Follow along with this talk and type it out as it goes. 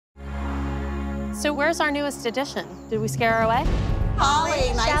So where's our newest addition? Did we scare her away?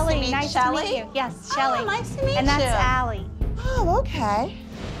 Holly, Nice to meet you. Yes, Shelly. Oh, nice to meet you. And that's Allie. Oh, okay.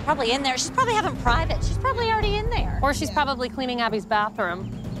 Probably in there. She's probably having private. She's probably already in there. Or she's probably cleaning Abby's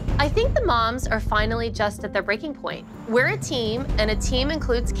bathroom. I think the moms are finally just at their breaking point. We're a team, and a team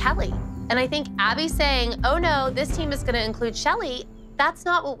includes Kelly. And I think Abby saying, oh no, this team is gonna include Shelly, that's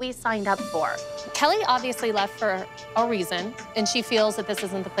not what we signed up for. Kelly obviously left for a reason, and she feels that this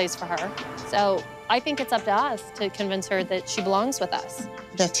isn't the place for her. So I think it's up to us to convince her that she belongs with us.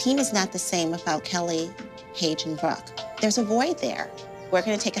 The team is not the same without Kelly, Paige, and Brooke. There's a void there. We're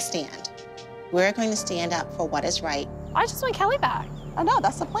going to take a stand. We're going to stand up for what is right. I just want Kelly back. I know,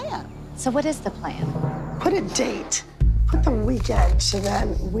 that's the plan. So what is the plan? Put a date. Put the weekend so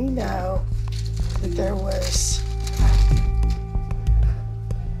then we know that there was...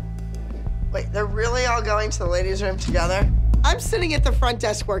 Wait, they're really all going to the ladies' room together? I'm sitting at the front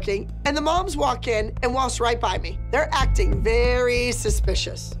desk working, and the moms walk in and waltz right by me. They're acting very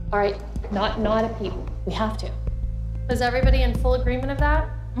suspicious. All right, not a peep. We have to. Is everybody in full agreement of that?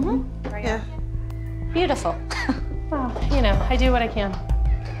 Mm-hmm. Right. Yeah. Beautiful. Well, you know, I do what I can.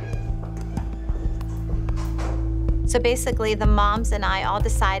 So basically, the moms and I all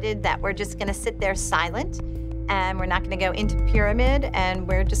decided that we're just gonna sit there silent, and we're not gonna go into Pyramid, and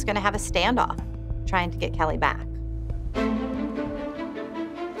we're just gonna have a standoff, trying to get Kelly back.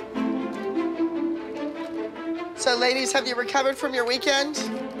 So, ladies, have you recovered from your weekend?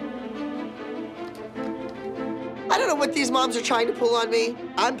 I don't know what these moms are trying to pull on me.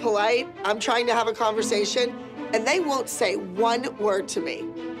 I'm polite, I'm trying to have a conversation, and they won't say one word to me.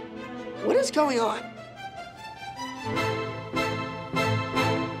 What is going on?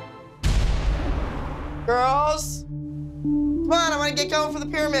 Girls? Come on, I want to get going for the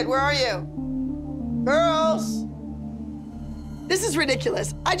pyramid. Where are you? Girls? This is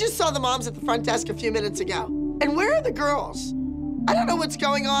ridiculous. I just saw the moms at the front desk a few minutes ago. And where are the girls? I don't know what's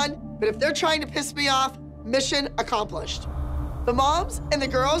going on, but if they're trying to piss me off, mission accomplished. The moms and the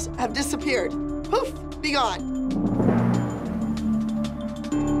girls have disappeared. Poof, be gone.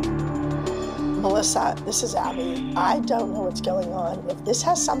 Melissa, this is Abby. I don't know what's going on. If this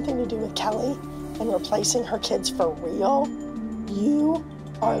has something to do with Kelly and replacing her kids for real, you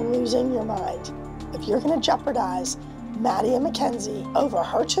are losing your mind. If you're gonna jeopardize Maddie and Mackenzie over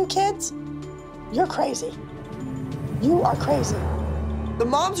her two kids, you're crazy. You are crazy. The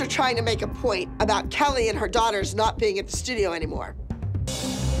moms are trying to make a point about Kelly and her daughters not being at the studio anymore.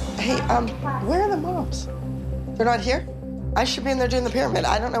 Hey, where are the moms? They're not here? I should be in there doing the pyramid.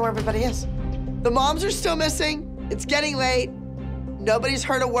 I don't know where everybody is. The moms are still missing. It's getting late. Nobody's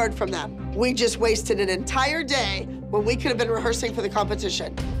heard a word from them. We just wasted an entire day when we could have been rehearsing for the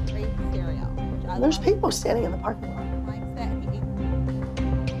competition. There's people standing in the parking lot.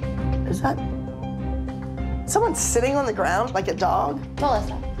 Is that someone sitting on the ground like a dog?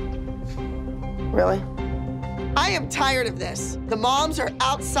 Melissa. Really? I am tired of this. The moms are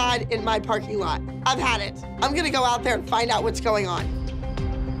outside in my parking lot. I've had it. I'm gonna go out there and find out what's going on.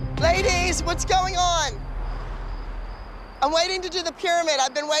 Ladies, what's going on? I'm waiting to do the pyramid.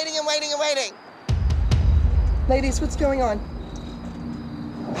 I've been waiting and waiting and waiting. Ladies, what's going on?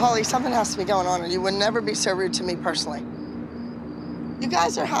 Holly, something has to be going on, or you would never be so rude to me personally. You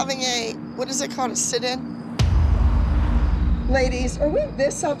guys are having a, what is it called, a sit-in? Ladies, are we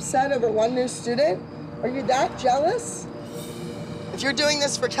this upset over one new student? Are you that jealous? If you're doing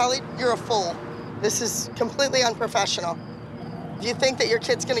this for Kelly, you're a fool. This is completely unprofessional. If you think that your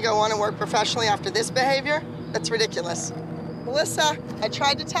kid's gonna go on and work professionally after this behavior, that's ridiculous. Melissa, I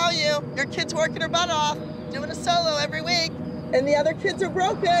tried to tell you, your kid's working her butt off, doing a solo every week, and the other kids are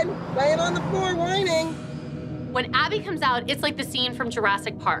broken, laying on the floor whining. When Abby comes out, it's like the scene from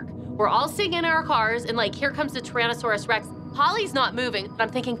Jurassic Park. We're all sitting in our cars, and like, here comes the Tyrannosaurus Rex. Holly's not moving. I'm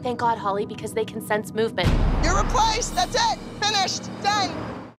thinking, thank God, Holly, because they can sense movement. You're replaced, that's it, finished, done.